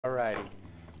Alrighty.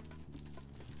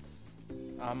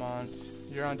 I'm on.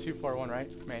 You're on 241,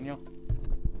 right, Manuel?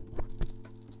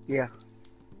 Yeah.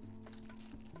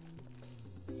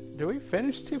 Did we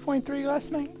finish 2.3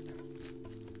 last night?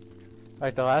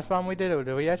 Like the last bomb we did, or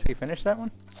did we actually finish that one?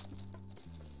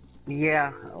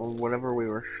 Yeah, or whatever we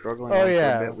were struggling Oh on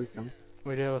yeah, for a bit, we can.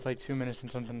 we did it with like 2 minutes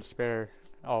and something to spare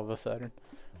all of a sudden.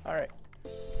 Alright.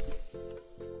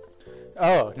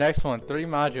 Oh, next one. 3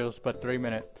 modules, but 3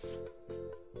 minutes.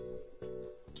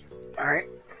 Alright.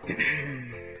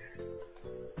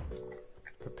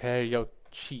 Prepare your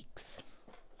cheeks.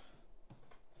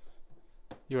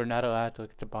 You are not allowed to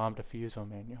look at the bomb defusal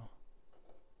manual.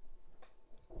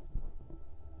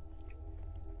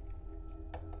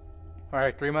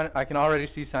 Alright, 3 minutes. I can already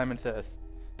see Simon Says.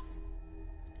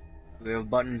 Do we have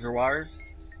buttons or wires?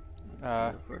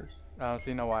 First. I don't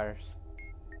see no wires.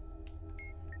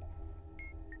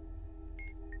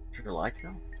 Turn the lights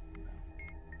out.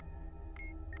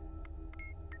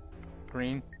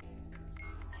 Green.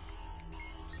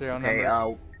 Serial Okay,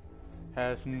 number.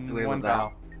 Has do we have one a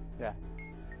valve? valve. Yeah.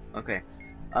 Okay.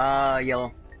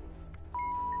 Yellow.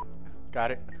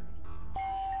 Got it.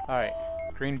 Alright.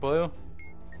 Green, blue.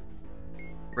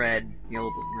 Red.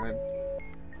 Yellow, red.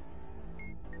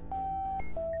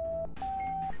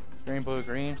 Green, blue,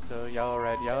 green. So yellow,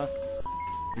 red, yellow.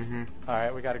 Mm-hmm.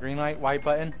 Alright, we got a green light. White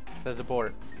button. Says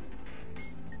abort.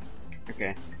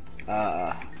 Okay.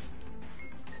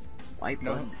 White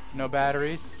No, buttons. no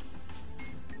batteries.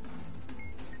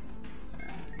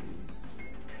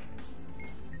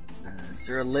 Is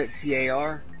there a lit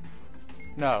CAR?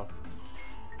 No.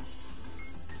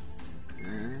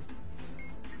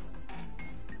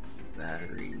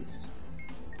 Batteries.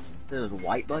 There's a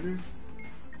white button?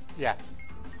 Yeah.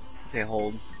 Okay,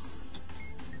 hold.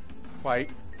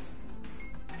 White.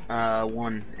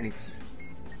 One. Any.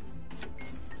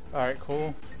 Alright,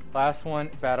 cool. Last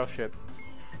one, battleship.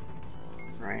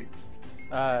 Right.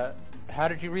 How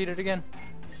did you read it again?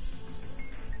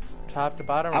 Top to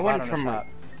bottom or I went bottom from to top?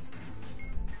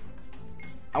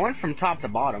 I went from top to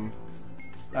bottom.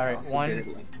 Alright,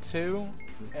 1, 2,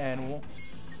 and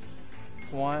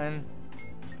 1,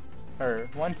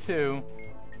 2,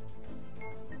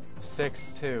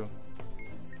 6, 2.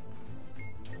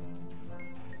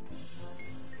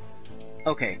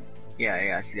 Okay.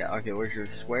 Yeah, I see that. Okay, where's your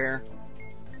square?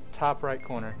 Top right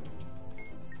corner.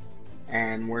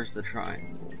 And where's the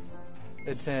triangle?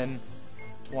 It's in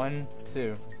 1,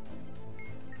 2.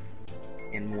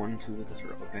 In 1, 2 with a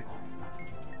 0. Okay.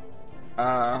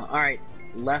 Alright.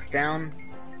 Left down.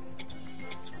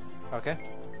 Okay.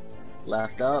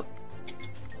 Left up.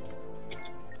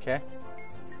 Okay.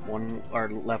 Or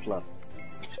left.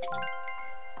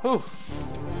 Whew.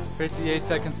 58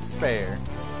 seconds to spare.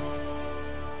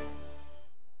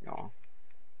 No.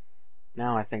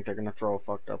 Now I think they're gonna throw a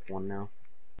fucked up one now.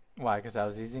 Why? Because that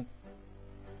was easy?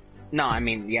 No, I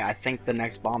mean, yeah, I think the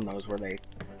next bomb though is where they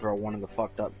throw one of the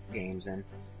fucked up games in.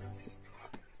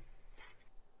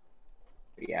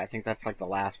 But yeah, I think that's like the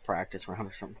last practice round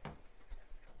or something.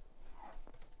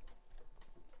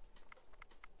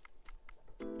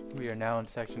 We are now in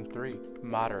section 3.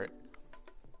 Moderate.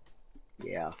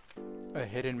 Yeah. A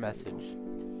hidden message.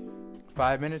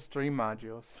 5 minutes, 3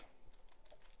 modules.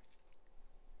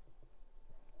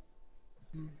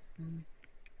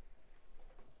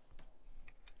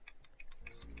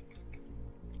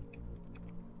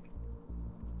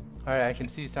 Alright, I can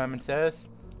see Simon Says.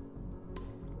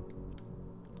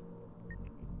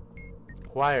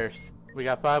 Wires. We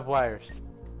got 5 wires.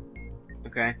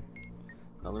 Okay.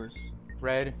 Colors.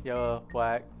 Red, yellow,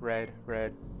 black, red,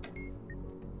 red.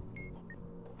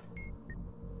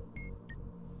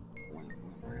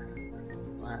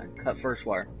 Cut first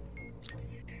wire.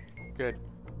 Good.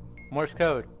 Morse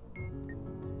code.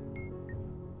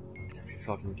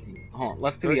 Fucking kidding me. Hold on,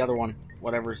 let's do the other one.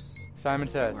 Whatever's. Simon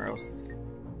Says. Where else?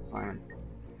 Simon.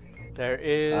 There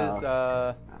is,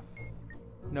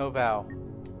 no vowel.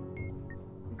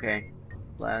 Okay.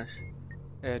 Flash.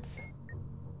 It's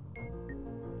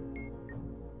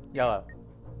yellow.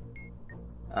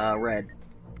 Red.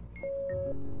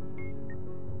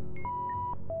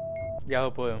 Yellow,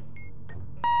 blue.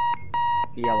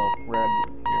 Yellow. Red.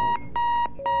 Yellow.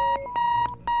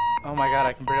 Oh my god,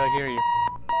 I can barely hear you.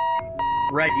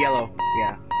 Red, yellow.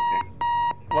 Yeah. Okay.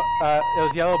 What, it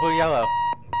was yellow, blue, yellow.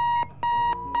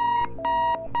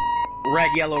 Red,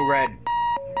 yellow, red.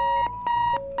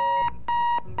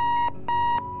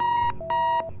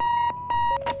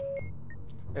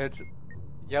 It's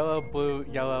yellow, blue,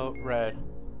 yellow, red.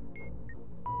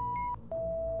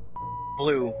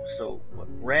 Blue. So, what?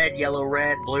 Red, yellow,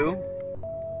 red, blue.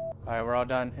 Alright, we're all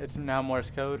done. It's now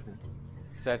Morse code.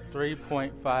 It's at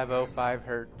 3.505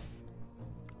 hertz.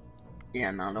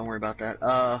 Yeah, no, don't worry about that.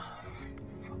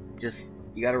 Just,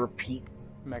 you gotta repeat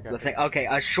Mega. the thing. Okay,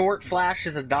 a short flash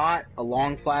is a dot, a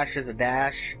long flash is a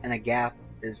dash, and a gap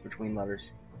is between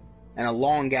letters. And a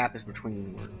long gap is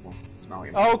between words. Well, it's not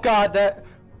really Oh god, that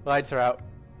lights are out.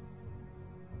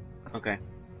 Okay.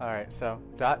 Alright, so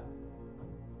dot,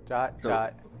 dot, So-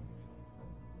 dot,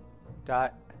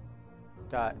 dot,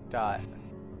 dot, dot.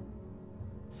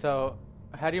 So,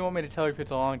 how do you want me to tell you if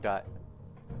it's a long dot?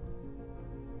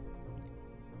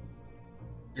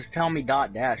 Just tell me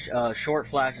dot dash. Short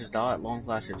flash is dot, long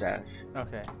flash is dash.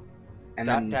 Okay. And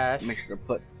Dot then dash. make sure to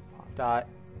put Dot,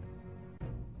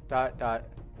 dot, dot,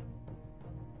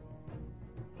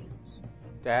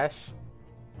 dash,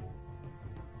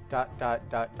 dot, dot,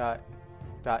 dot, dot,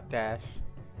 dot, dash,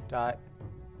 dot,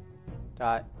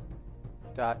 dot,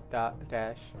 dot, dot,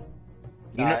 dash.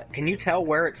 You know, Dot. can you tell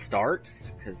where it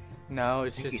starts? Cause No,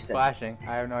 it's think you just said- flashing.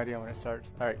 I have no idea when it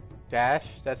starts. Alright, dash,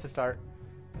 that's the start.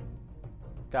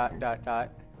 Dot, dot, dot,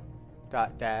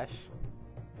 dot, dash,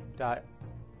 dot,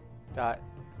 dot,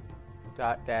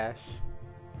 dot, dash,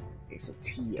 okay, so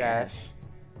TS. Dash.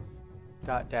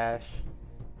 dot, dash.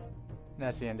 And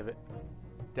that's the end of it.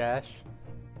 Dash,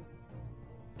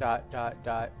 dot, dot,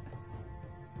 dot,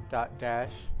 dot,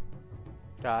 dash,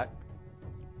 dot,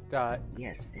 dot,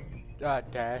 Yes. dot,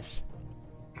 dash,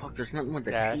 Fuck, there's nothing with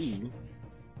the Dash. T.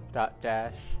 dot,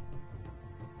 dash.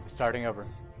 Starting over.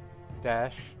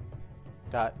 Dash,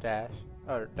 dot, dash,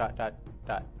 or dot, dot,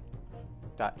 dot,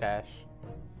 dot, dash,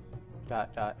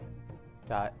 dot, dot,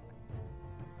 dot,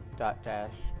 dot,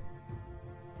 dash,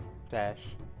 dash,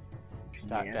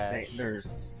 dot, TS. dash.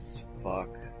 There's fuck.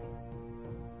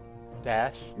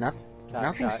 dash, Nothing. dot,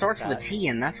 Nothing dot, starts dot. with a T,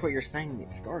 and that's what you're saying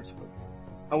it starts with.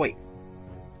 Oh wait.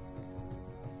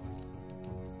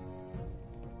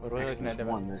 What are we looking at, There's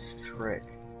Devin? one. This trick.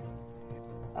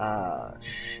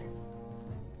 Shit.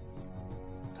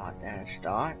 Dot dash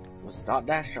dot. Was dot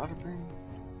dash dot a thing?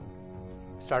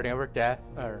 Starting over, dash,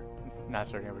 or not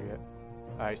starting over yet.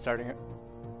 Alright, starting it.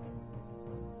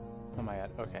 Oh my god,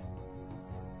 okay.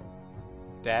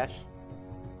 Dash,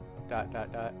 dot,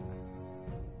 dot, dot.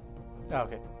 Oh,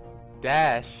 okay.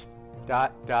 Dash,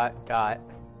 dot, dot, dot,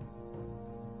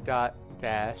 dot,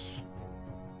 dash,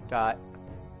 dot,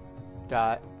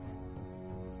 dot,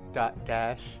 dot,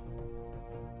 dash,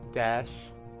 dash,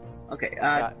 Okay.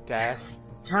 dot, dash,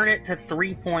 Turn it to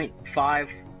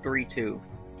 3.532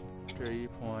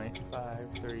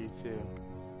 3.532.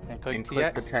 And click and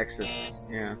click the TX. Texas.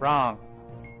 Yeah. Wrong.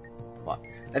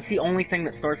 That's the only thing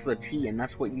that starts with a T, and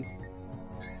that's what you.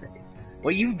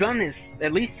 What you've done is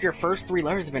at least your first three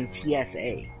letters have been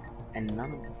TSA, and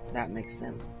none of that makes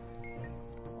sense.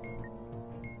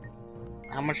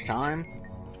 How much time?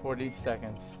 40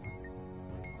 seconds.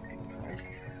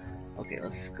 Okay,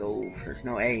 let's go. There's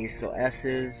no A, so S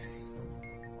is.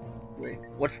 Wait,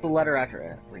 what's the letter after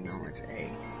F? Wait, no, it's A.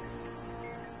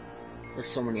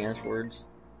 There's so many S words.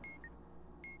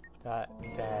 Dot,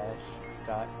 dash,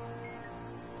 dot,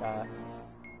 dot,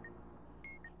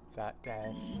 dot,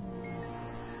 dash.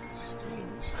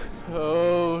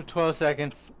 Oh, 12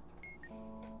 seconds.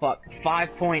 Fuck,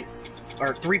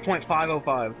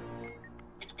 3.505.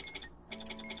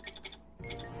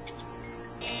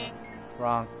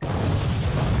 Wrong.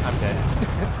 I'm dead.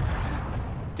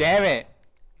 Damn it!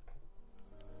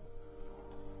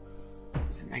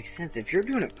 Doesn't make sense. If you're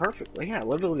doing it perfectly, yeah,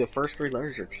 literally the first three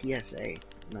letters are TSA. And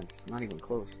that's not even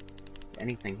close to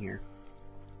anything here.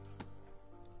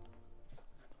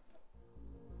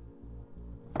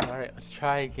 Alright, let's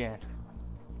try again.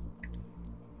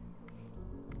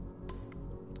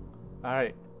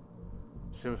 Alright.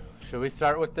 Should we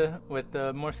start with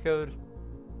the Morse code?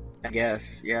 I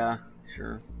guess, yeah,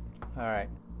 sure. Alright.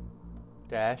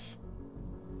 Dash.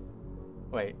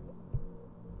 Wait.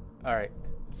 Alright.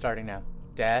 Starting now.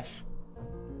 Dash.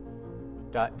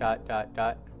 Dot, dot, dot,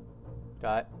 dot.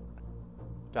 Dot.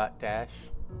 Dot, dash.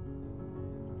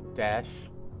 Dash.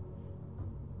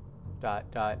 Dot,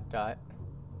 dot, dot.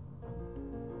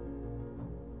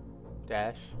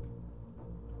 Dash.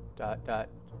 Dot, dot,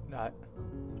 dot.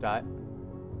 Dot.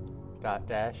 Dot,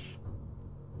 dash.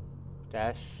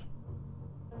 Dash.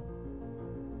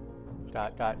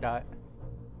 Dot, dot, dot.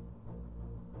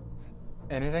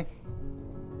 Anything?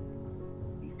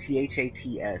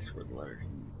 THATS were the letters.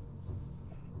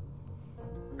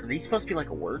 Are these supposed to be like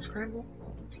a word scramble?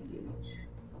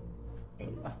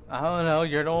 I don't know,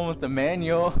 you're the one with the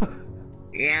manual.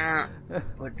 Yeah, but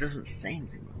it doesn't say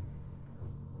anything.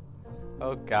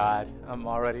 Oh god, I'm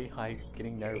already like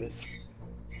getting nervous.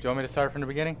 Do you want me to start from the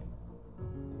beginning?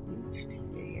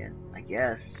 I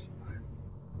guess.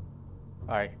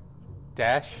 Alright.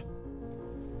 Dash.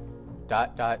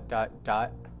 Dot, dot, dot,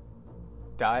 dot.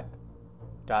 Dot.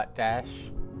 Dot,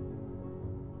 dash.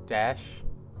 Dash.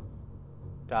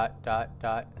 Dot, dot,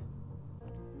 dot.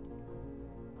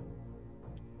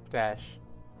 Dash.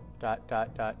 Dot,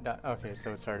 dot, dot, dot. Okay,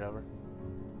 so it started over.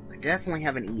 I definitely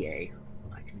have an EA.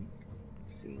 I can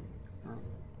see.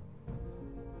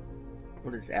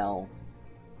 What is L?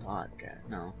 Dot,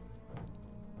 no.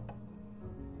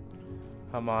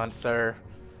 Come on, sir.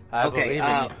 I believe in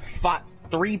you.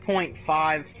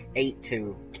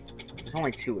 3.582. There's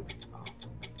only two.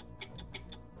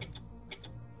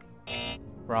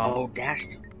 Wrong. Oh, dashed.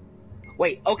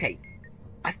 Wait, okay.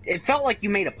 It felt like you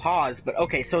made a pause, but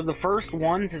okay, so the first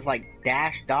ones is like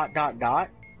dash dot dot dot?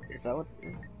 Is that what it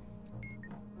is?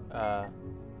 I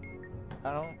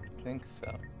don't think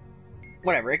so.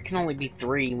 Whatever, it can only be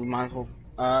 3, we might as well.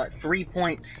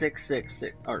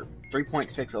 3.666, or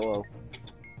 3.600.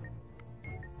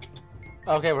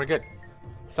 Okay, we're good.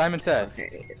 Simon Says.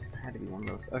 Okay, it had to be one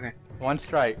of those. Okay. One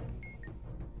strike.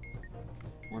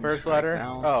 First letter?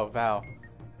 Vowel. Oh, vowel.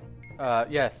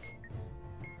 Yes.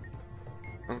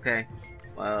 Okay.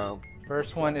 Well.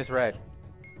 First one is red.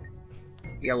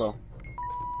 Yellow.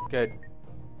 Good.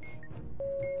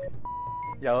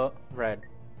 Yellow, red.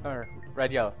 Or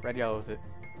red, yellow. Red, yellow is it?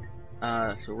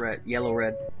 So red. Yellow,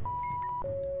 red.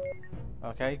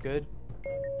 Okay, good.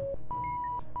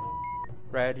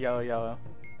 Red, yellow, yellow.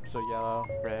 So yellow,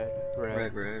 red, red.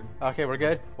 Red, red. Okay, we're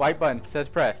good. White button says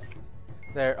press.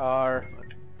 There are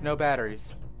no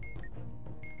batteries.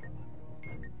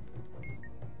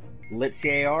 Lit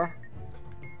CAR?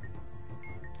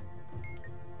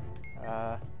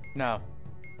 No.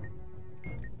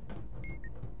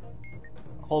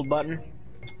 Hold button.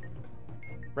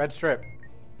 Red strip.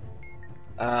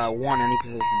 1, any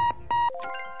position.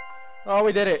 Oh,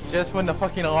 we did it! Just when the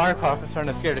fucking alarm clock was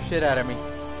starting to scare the shit out of me.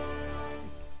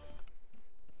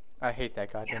 I hate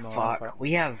that goddamn alarm clock. Fuck.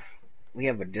 We have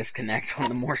a disconnect on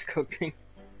the Morse code thing.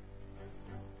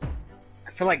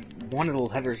 I feel like one of the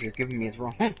letters you're giving me is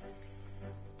wrong.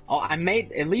 Oh,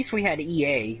 at least we had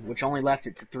EA, which only left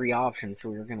it to 3 options, so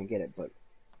we were gonna get it, but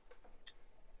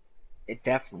it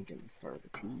definitely didn't start with a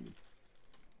T.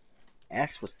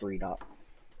 S was 3 dots.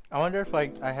 I wonder if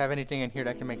like I have anything in here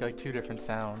that can make like 2 different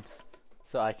sounds,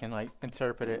 so I can like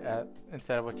interpret it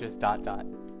instead of with just dot dot.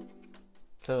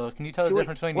 So can you tell the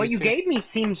difference between what these you two? gave me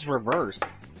seems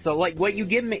reversed. So like what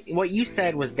you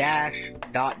said was dash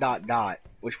dot dot dot,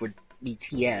 which would be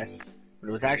TS, but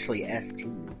it was actually ST.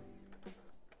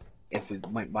 If we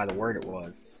went by the word it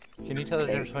was. Can you tell the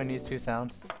difference between these 2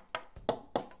 sounds?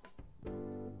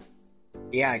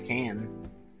 Yeah, I can.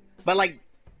 But like,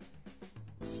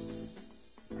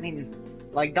 I mean,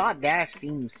 like dot dash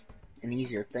seems an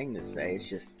easier thing to say. It's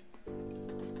just I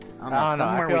don't know.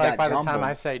 I feel like by the time jumbled.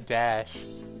 I say dash,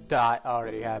 dot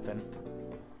already happened.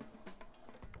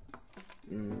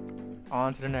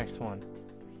 On to the next one.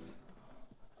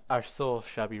 Our soul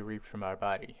shall be reaped from our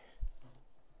body.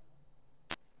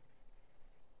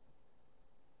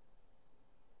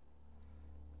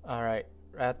 Alright,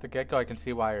 at the get-go I can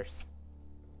see wires.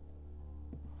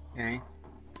 Okay.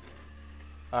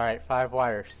 Alright, 5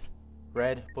 wires.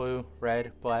 Red,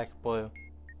 black, blue.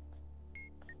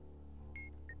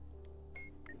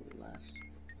 Last.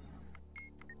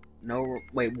 No,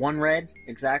 wait, 1 red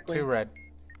exactly. 2 red.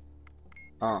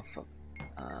 Oh, fuck.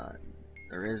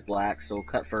 There is black, so we'll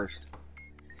cut first.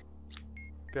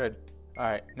 Good.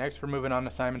 Alright, next we're moving on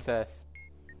to Simon Says.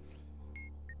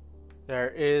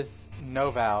 There is no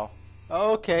vowel.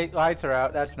 Okay, lights are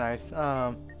out. That's nice.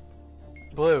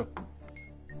 Blue.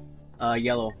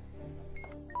 Yellow.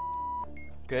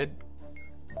 Good.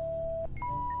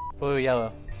 Blue,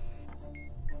 yellow.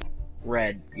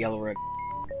 Red. Yellow, red.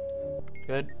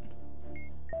 Good.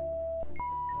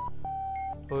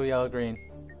 Blue, yellow, green.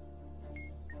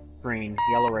 Green.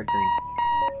 Yellow, red, green.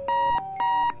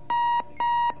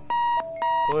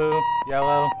 Blue,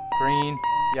 yellow, green,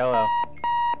 yellow.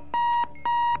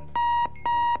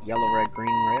 Yellow, red,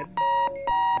 green, red.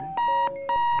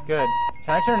 Good.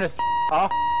 Can I turn this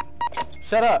off?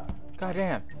 Shut up! God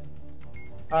damn.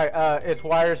 Alright, it's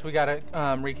wires we gotta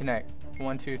reconnect.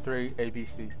 1, 2, 3, A, B,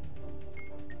 C.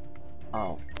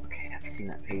 Oh, okay, I've seen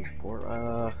that page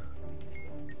before.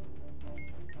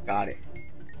 Got it.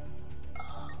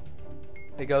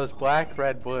 It goes black,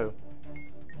 red, blue.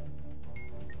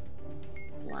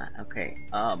 Black, okay,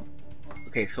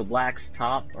 okay, so black's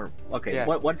top, or, okay, Yeah.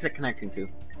 what's it connecting to?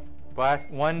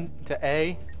 Black, 1 to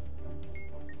A.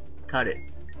 Cut it.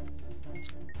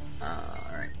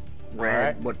 Alright.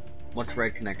 Red, Alright. What's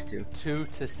red connected to? 2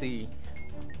 to C.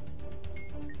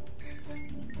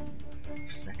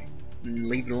 Second.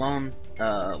 Leave it alone.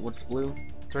 What's blue?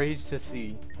 3 to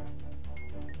C.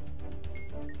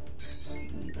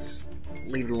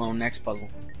 Leave it alone. Next puzzle.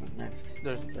 Next.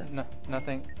 There's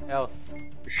nothing else.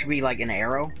 There should be like an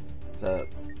arrow to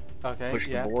Okay, push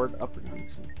yeah. the board up or down.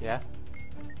 Yeah.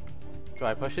 Do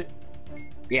I push it?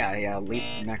 Yeah. Leave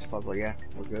the next puzzle. Yeah,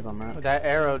 we're good on that. That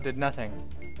arrow did nothing.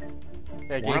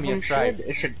 It One gave of me a them stripe. should.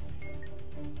 It should.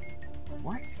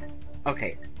 What?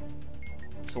 Okay.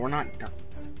 So we're not done.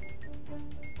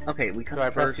 Okay, we cut Do I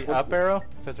the press first. the up arrow?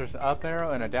 Because there's an up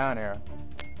arrow and a down arrow.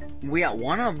 We got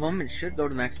one of them. It should go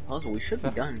to the next puzzle. We should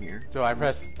So- be done here. Do I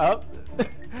press up? It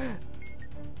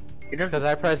doesn't. Because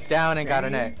I pressed down and got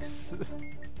an say. X.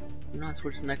 Do not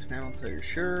switch to the next panel until you're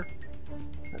sure.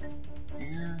 But,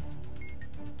 yeah.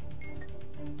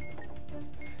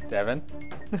 Devin.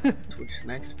 Switch to the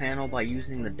next panel by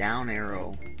using the down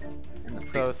arrow. And the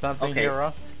So something okay. here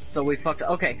wrong. So we fucked.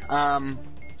 Okay.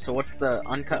 So what's the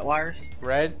uncut wires?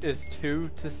 Red is 2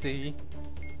 to C.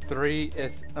 Blue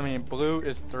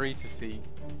is 3 to C.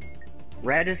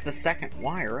 Red is the second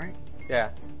wire, right? Yeah.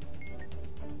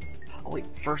 Oh wait,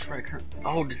 first red current.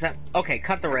 Oh, does that? Okay,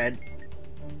 cut the red.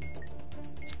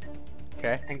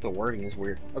 Okay. I think the wording is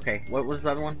weird. Okay, what was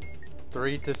the other one?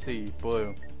 3 to C.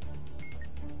 Blue.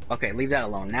 Okay, leave that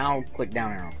alone. Now click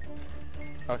down arrow.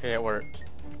 Okay, it worked.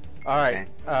 Alright.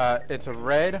 It's a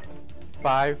red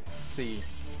 5C.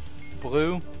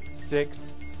 Blue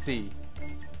 6C.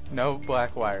 No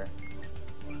black wire.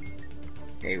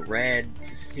 Okay, red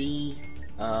to C.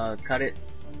 Cut it.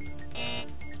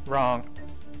 Wrong.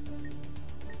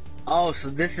 Oh, so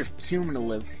this is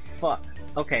cumulative. Fuck.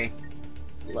 Okay.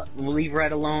 We'll leave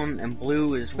red alone, and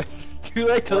blue is. Too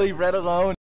late to leave red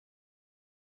alone.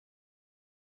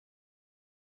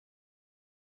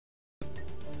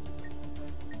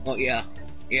 Oh yeah,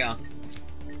 yeah.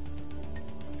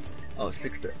 Oh,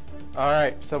 6 to.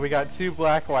 Alright, so we got 2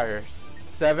 black wires.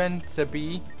 7 to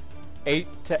B, 8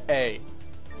 to A.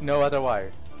 No other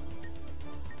wire.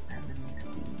 7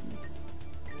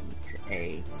 to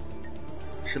A.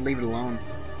 Should leave it alone.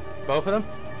 Both of them?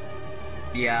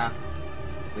 Yeah.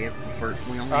 We have first.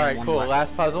 We only have Alright, one cool. black.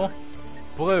 Last puzzle.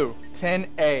 Blue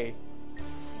 10A.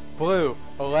 Blue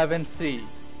 11C.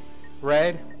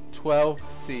 Red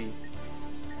 12C.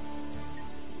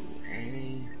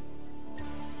 A.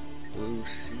 Blue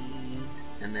C.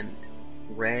 And then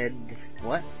red.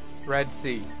 What? Red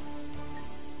C.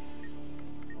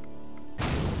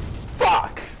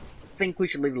 Fuck! I think we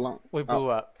should leave it alone. We blew Oh,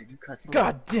 up. Did you cut something?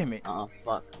 God damn it! Oh,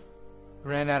 fuck.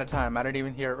 Ran out of time. I didn't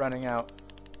even hear it running out.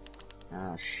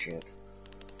 Oh, shit.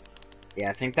 Yeah,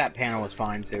 I think that panel was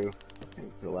fine, too. I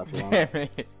think we left alone. Damn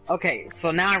it. Okay,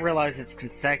 so now I realize it's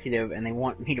consecutive, and they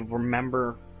want me to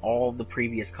remember all the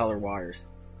previous color wires.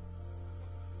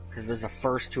 Because there's a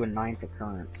first to a ninth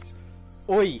occurrence.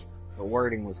 Oi! The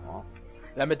wording was off.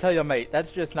 Let me tell you, mate,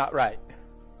 that's just not right.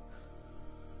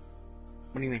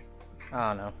 What do you mean? I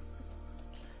don't know.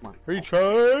 Come on.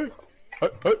 Retry!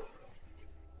 Hut, hut.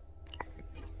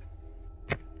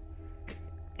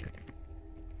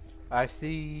 I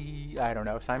see, I don't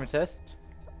know, Simon Says?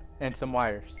 And some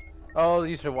wires. Oh,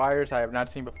 these are wires I have not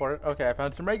seen before. Okay, I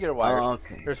found some regular wires. Oh,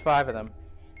 okay. There's 5 of them.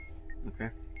 Okay.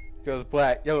 Goes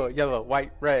black, yellow, yellow,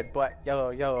 white, red, black, yellow,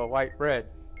 yellow, white, red.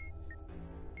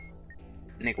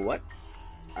 Nigga, what?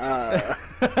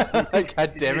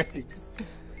 God damn it.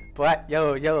 Black,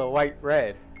 yellow, yellow, white,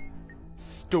 red.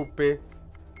 Stupid.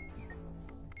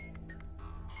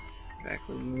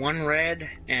 Exactly. One red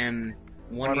and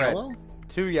one One red. yellow?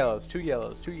 2 yellows, 2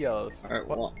 yellows, 2 yellows. Alright,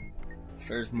 What? well,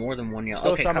 there's more than one yellow. Go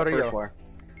Okay, some cut other first yellow. wire.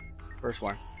 First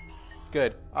wire.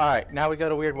 Good. Alright, now we go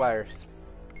to weird wires.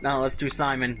 Now let's do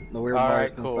Simon. The weird wires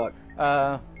Alright, can cool.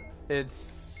 suck.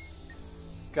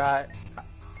 It's got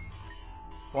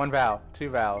 1 vowel, 2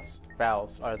 vowels.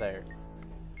 Vowels are there.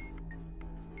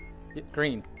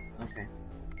 Green. Okay.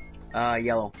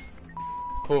 Yellow.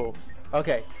 Cool.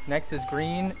 Okay, next is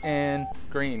green and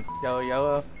green. Yellow,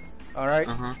 yellow. Alright.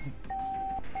 Uh-huh.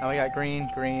 Now we got green,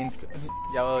 green,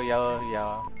 yellow, yellow,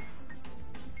 yellow.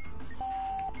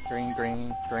 Green,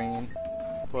 green, green.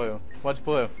 Blue. What's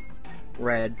blue?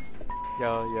 Red.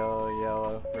 Yellow, yellow,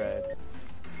 yellow, red.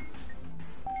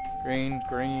 Green,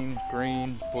 green,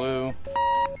 green, blue,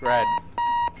 red.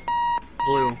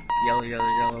 Blue. Yellow, yellow,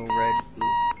 yellow, red,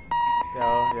 blue.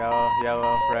 Yellow, yellow,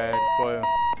 yellow, red, blue.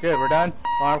 Good, we're done.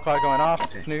 Alarm clock going off.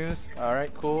 Okay. Snooze.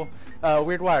 Alright, cool.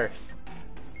 Weird wires.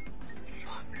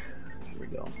 Fuck. Here we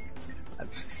go. I've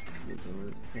slipped over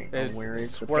this page. There's Where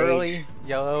is the swirly, page?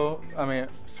 yellow,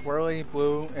 swirly,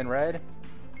 blue, and red.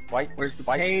 White, Where's the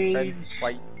white, red, page?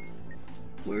 white.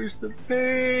 Where's the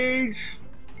page?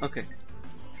 Okay.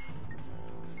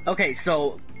 Okay,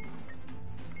 so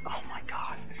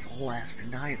whole ass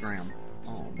diagram.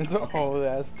 Oh, It's a okay. whole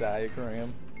ass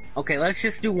diagram. Okay, let's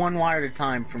just do one wire at a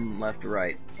time from left to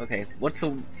right. Okay, what's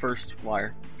the first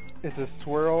wire? It's a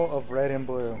swirl of red and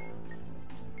blue.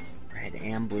 Red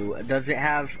and blue. Does it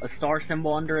have a star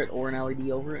symbol under it or an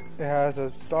LED over it? It has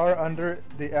a star under it.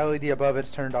 The LED above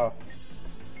it's turned off.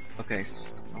 Okay,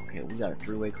 okay, we got a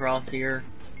three-way cross here.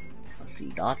 Let's see,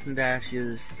 dots and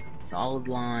dashes, solid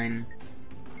line,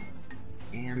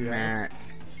 and that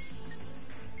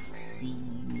C.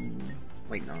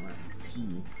 Wait, no, that's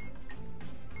T.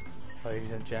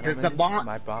 Ladies and gentlemen, Does the bomb?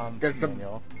 my bomb Does the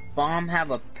manual. bomb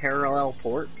have a parallel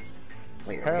port?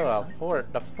 Wait, Parallel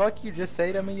port? The fuck you just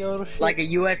say to me, you little shit? like a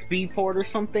USB port or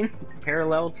something,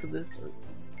 parallel to this, or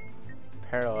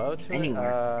Parallel to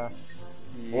anywhere.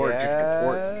 it? Or just a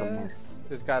port yes. somewhere.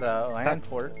 It's got a LAN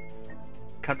port.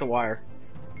 Cut the wire.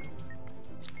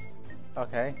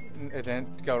 Okay, it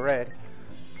didn't go red.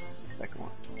 Second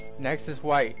one. Next is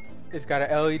white. It's got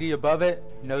a LED above it,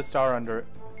 no star under it.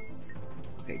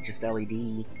 Okay, just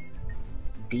LED.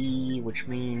 D, which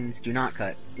means do not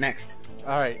cut. Next.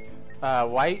 Alright,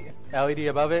 white, LED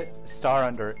above it, star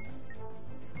under it.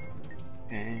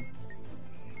 Okay.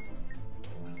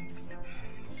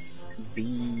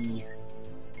 B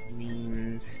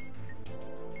means...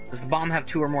 Does the bomb have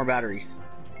 2 or more batteries?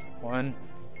 1.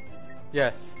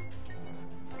 Yes.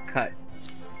 Cut.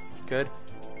 Good.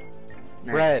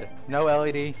 Next. Red, no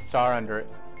LED, star under it.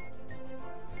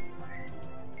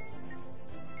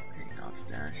 Okay, dots,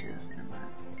 dashes, and that.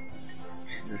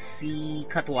 This is a C.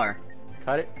 Cut the wire.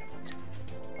 Cut it.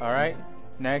 Alright,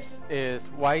 next is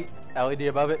white, LED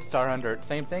above it, star under it.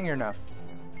 Same thing or no?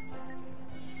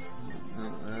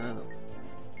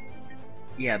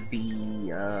 Yeah, B,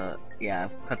 yeah,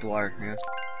 cut the wire, yes.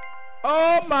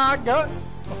 Oh my god!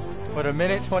 With a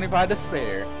minute 25 to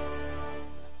spare.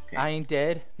 Okay. I ain't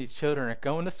dead. These children are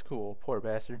going to school. Poor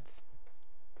bastards.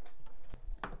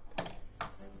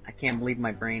 I can't believe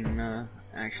my brain,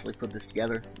 actually put this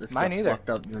together. This Mine stuff's either. fucked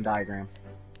up in the diagram.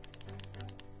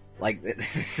 Like,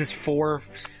 this is 4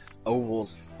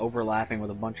 ovals overlapping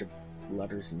with a bunch of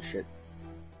letters and shit.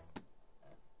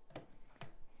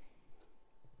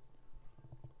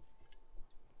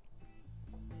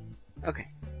 Okay.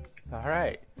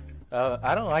 Alright.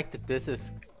 I don't like that this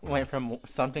is went from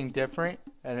something different,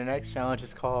 and the next challenge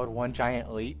is called One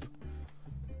Giant Leap.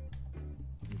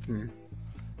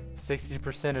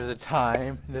 60% of the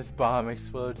time, this bomb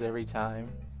explodes every time.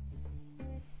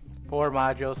 4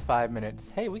 modules, 5 minutes.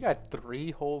 Hey, we got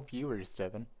 3 whole viewers,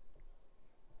 Devin.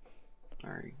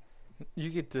 Alright. You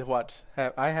get to watch.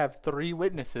 I have 3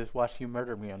 witnesses watch you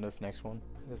murder me on this next one.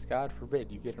 This, God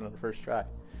forbid, you get it on the first try.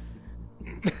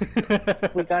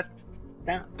 We got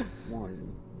that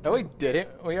one. No, we didn't.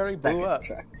 We already blew up.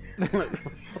 Track. We got it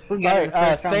the Alright,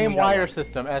 first time same we got wire one.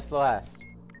 system as the last.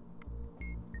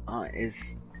 Is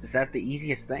that the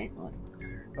easiest thing?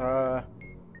 Uh,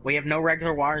 We have no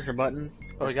regular wires or buttons.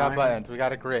 oh, or we got sign? buttons. We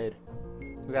got a grid.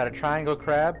 We got a triangle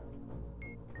crab.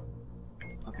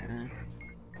 Okay.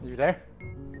 You there?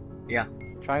 Yeah.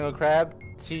 Triangle crab.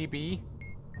 TB.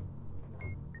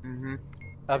 Mhm.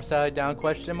 Upside down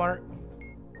question mark.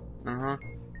 Uh-huh.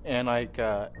 And like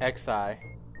XI.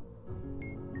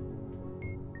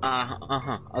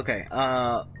 Uh-huh. Okay.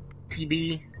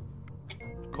 TB,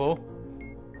 Cool.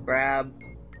 grab,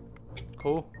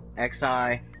 Cool.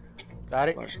 XI. Got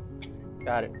it.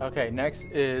 Got it. Okay. Next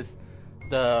is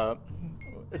the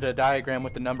diagram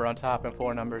with the number on top and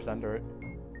 4 numbers under it.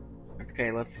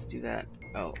 Okay, let's do that.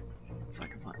 Oh, if I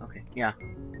can find. Okay. Yeah.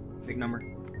 Big number.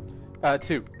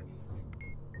 2.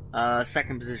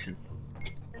 Second position.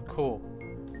 Cool.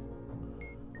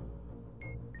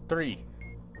 3.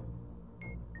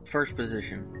 First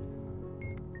position.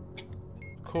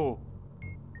 Cool.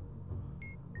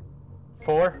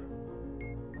 4.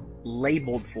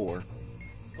 Labeled 4.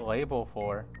 Label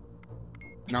 4.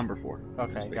 Number 4.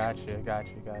 Okay, gotcha.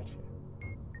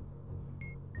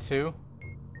 2.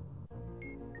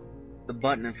 The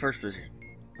button in first position.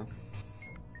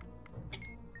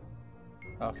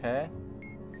 Okay.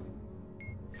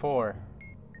 4.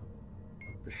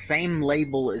 The same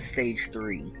label as stage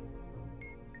 3.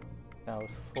 That was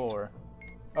 4.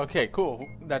 Okay, cool.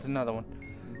 That's another one.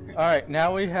 Alright,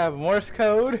 now we have Morse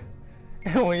code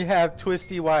and we have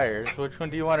twisty wires. Which one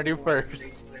do you want to do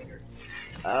first?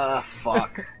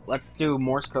 Fuck. Let's do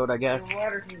Morse code, I guess.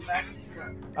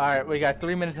 Alright, we got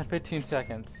 3 minutes and 15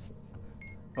 seconds.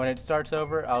 When it starts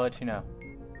over, I'll let you know.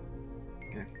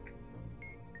 Okay.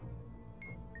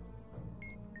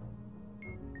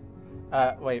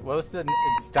 Wait, what was the...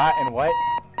 It's dot and what?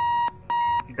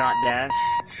 Dot dash,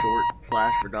 short,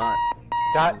 flash for dot.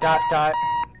 Dot, dash,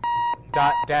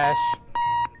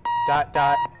 dot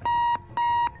dot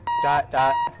dot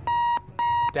dot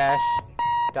dash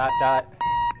dot dot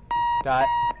dot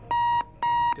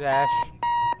dash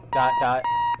dot dot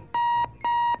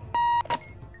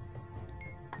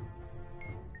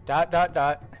dot dot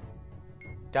dot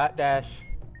dot dash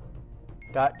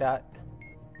dot dot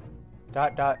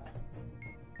dot dot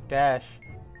dash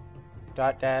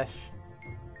dot dash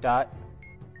dot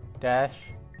dash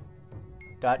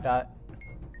dot dot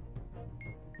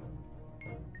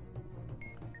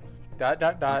dot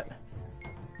dot dot.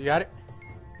 You got it?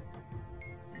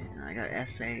 And I got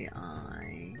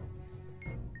SAI.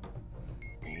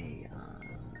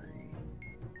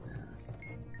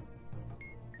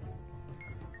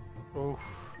 Oof.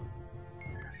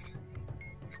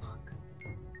 Fuck.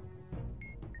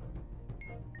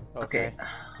 Okay.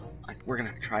 We're gonna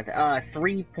have to try that.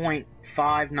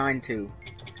 3.592.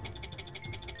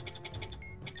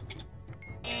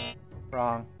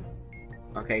 Wrong.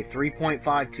 Okay,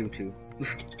 3.522.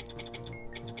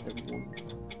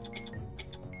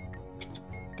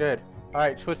 Good.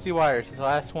 Alright, twisty wires. This is the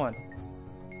last one.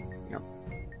 Yep.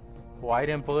 White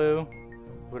and blue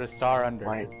with a star under.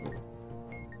 White.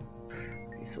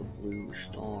 Okay, so blue,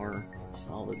 star,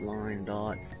 solid line,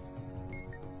 dots.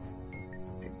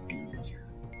 D.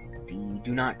 D.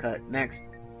 Do not cut. Next.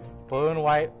 Blue and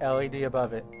white LED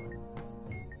above it.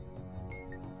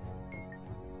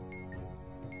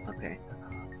 Okay.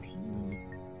 P.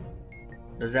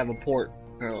 Does it have a port?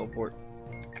 Parallel port.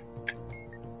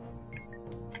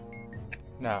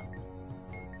 No.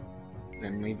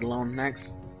 Then leave it alone.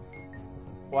 Next.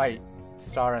 White.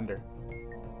 Star under.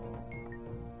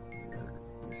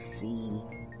 C.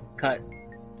 Cut.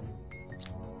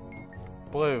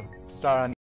 Blue. Star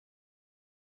under.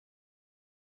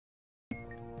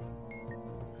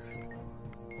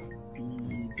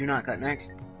 D. Do not cut.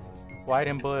 Next. White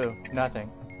and blue.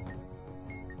 Nothing.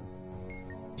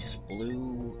 Just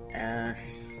blue. S.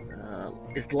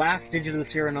 Is the last digit of the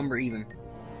serial number even?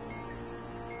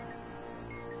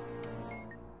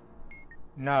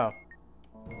 No.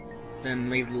 Then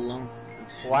leave it alone.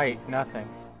 White. Nothing.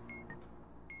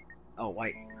 Oh,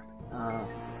 white.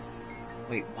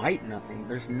 Wait, white nothing.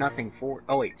 There's nothing for.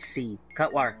 Oh wait, C.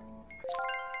 Cut wire.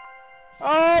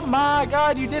 Oh my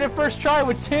god, you did it first try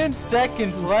with 10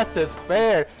 seconds left to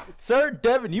spare. Sir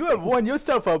Devin, you have won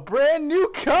yourself a brand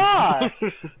new car!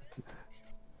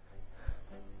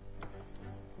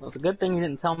 Well, it's a good thing you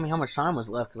didn't tell me how much time was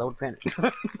left, because I would panic.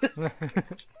 That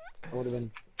would have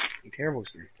been a terrible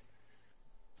experience.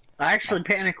 I actually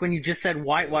panicked when you just said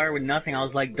white wire with nothing. I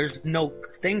was like, there's no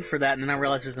thing for that, and then I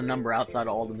realized there's a number outside of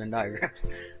all the Venn diagrams.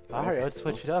 So, Alright, let's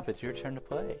switch it up. It's your turn to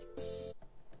play.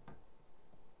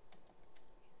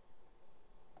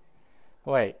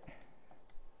 Wait.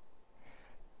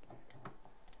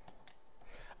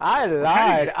 I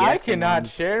lied. I cannot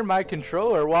share my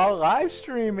controller while live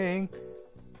streaming.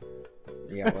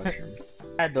 Yeah, well, sure.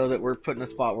 Sad though that we're put in a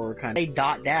spot where we're kind of a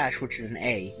dot dash, which is an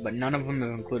A, but none of them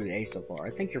have included A so far. I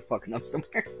think you're fucking up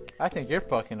somewhere. I think you're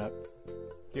fucking up.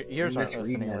 Your ears aren't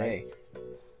listening, that right?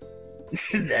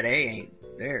 A. That A ain't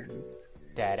there.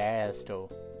 That ass though.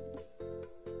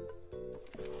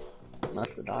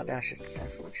 Unless the dot dash is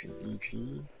F, which is ET.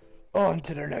 On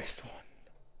to the next one.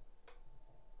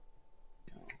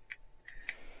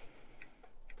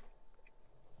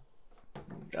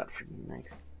 Dot for the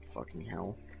next fucking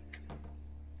hell.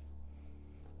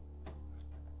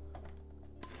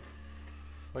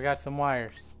 We got some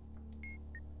wires.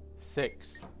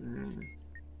 6.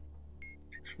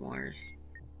 Wires.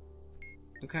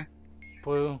 Okay.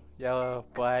 Blue, yellow,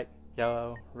 black,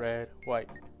 yellow, red, white.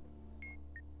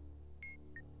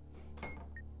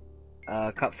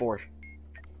 Cut fourth.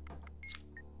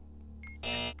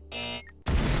 We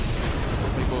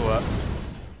blew up.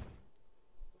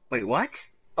 Wait, what?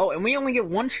 Oh, and we only get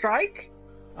one strike?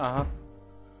 Uh-huh.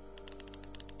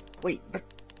 Wait, but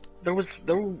there was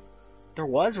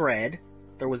red.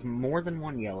 There was more than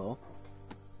one yellow.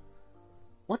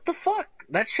 What the fuck?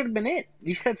 That should have been it.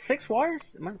 You said 6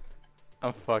 wires?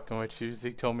 I'm fucking with you.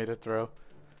 Zeke told me to throw.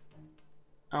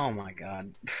 Oh my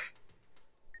god.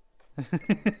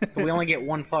 So we only get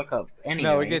one fuck up anyway.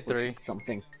 No, we get 3.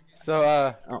 Something.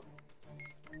 So, Oh.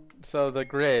 So the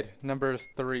grid, number is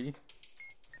 3.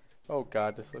 Oh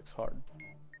god, this looks hard.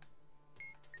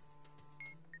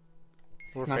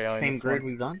 We're Not failing the same this grid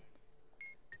one. we've done?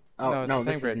 Oh, No, it's no, the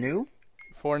same this grid. is new?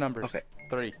 4 numbers. Okay.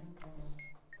 3.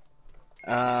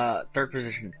 Third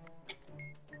position.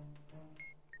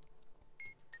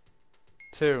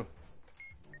 2.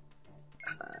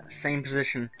 Same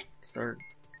position. It's third.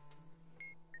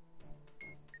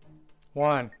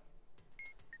 1.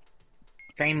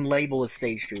 Same label as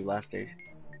stage 2, last stage.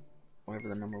 whatever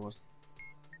the number was.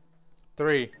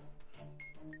 3.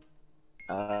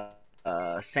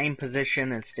 Same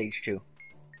position as stage 2,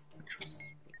 which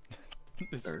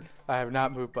was third. I have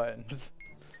not moved buttons.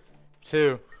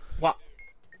 2. What?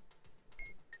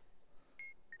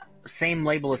 Same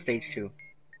label as stage 2.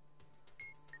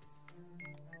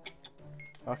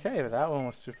 Okay, that one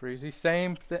was super easy.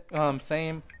 Same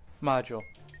module.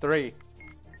 3.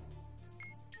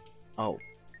 Oh,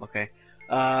 okay.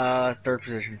 Third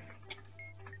position.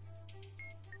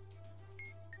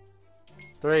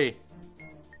 3.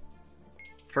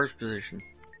 First position.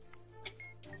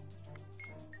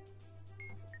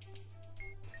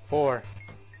 4.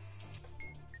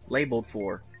 Labeled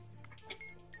 4.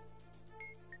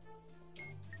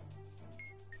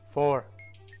 4.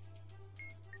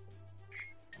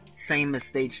 Same as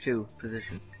stage 2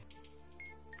 position.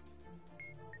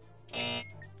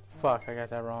 Fuck, I got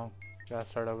that wrong. Gotta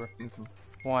start over. Mm-hmm.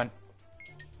 1.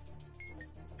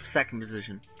 Second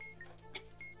position.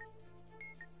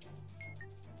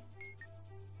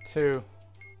 2.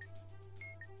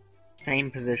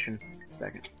 Same position.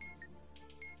 Second.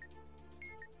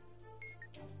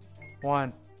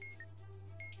 1.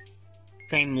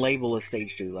 Same label as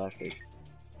stage 2, last stage.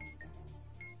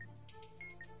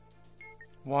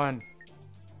 1.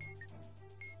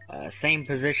 Same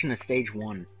position as stage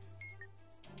 1.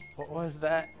 What was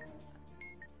that?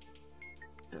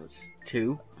 That was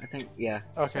 2, I think. Yeah.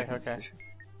 Okay, second okay. position.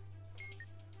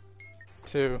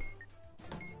 2.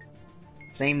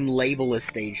 Same label as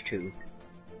stage 2.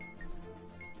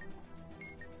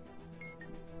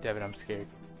 Devin, I'm scared.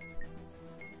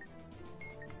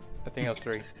 I think it was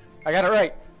 3. I got it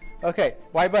right. Okay,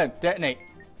 white button, detonate.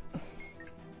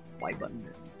 White button.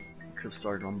 Could have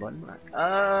started on button.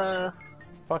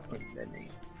 Fuck me.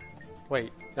 Detonate.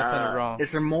 Wait, that sounded wrong.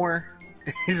 Is there more?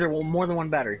 Is there more than one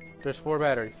battery? There's 4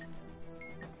 batteries.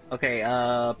 Okay,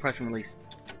 press and release.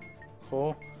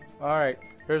 Cool. Alright,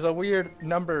 there's a weird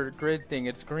number grid thing.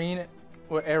 It's green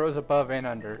with arrows above and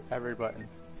under every button.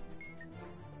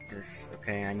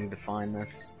 Okay, I need to find this.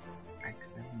 I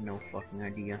have no fucking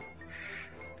idea.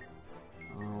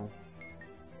 Oh.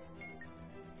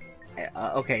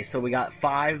 Okay, so we got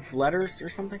 5 letters or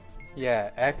something?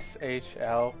 Yeah, X, H,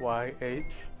 L, Y, H.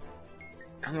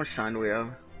 How much time do we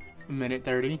have? Minute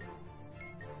 30.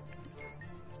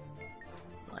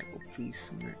 Michael, please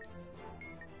submit.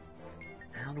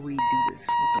 How do we do this?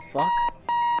 What the fuck?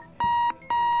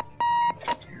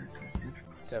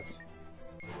 Devin.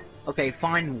 Okay,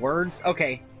 find words.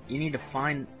 Okay, you need to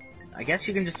find... I guess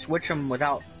you can just switch them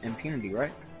without impunity,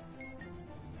 right?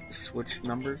 Switch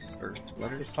numbers or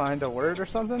letters? Just find a word or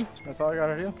something? That's all I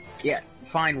gotta do? Yeah,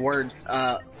 find words.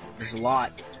 There's a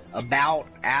lot. About,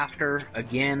 after,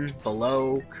 again,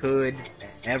 below, could,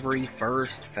 every,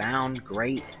 first, found,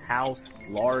 great, house,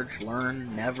 large,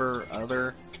 learn, never,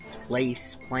 other,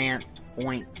 place, plant,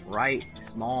 point, right,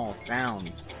 small,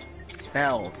 sound,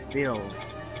 spell, still,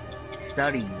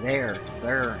 study, there,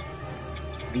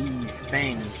 these,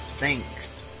 things, think,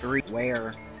 3,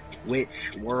 where,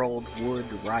 which, world, would,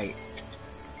 right.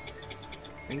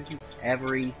 Thank you.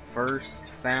 Every, first,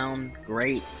 found,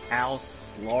 great, house,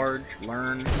 large,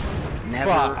 learn,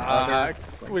 never, other.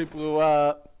 We blew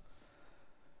up.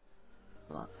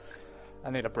 Fuck. I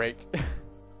need a break.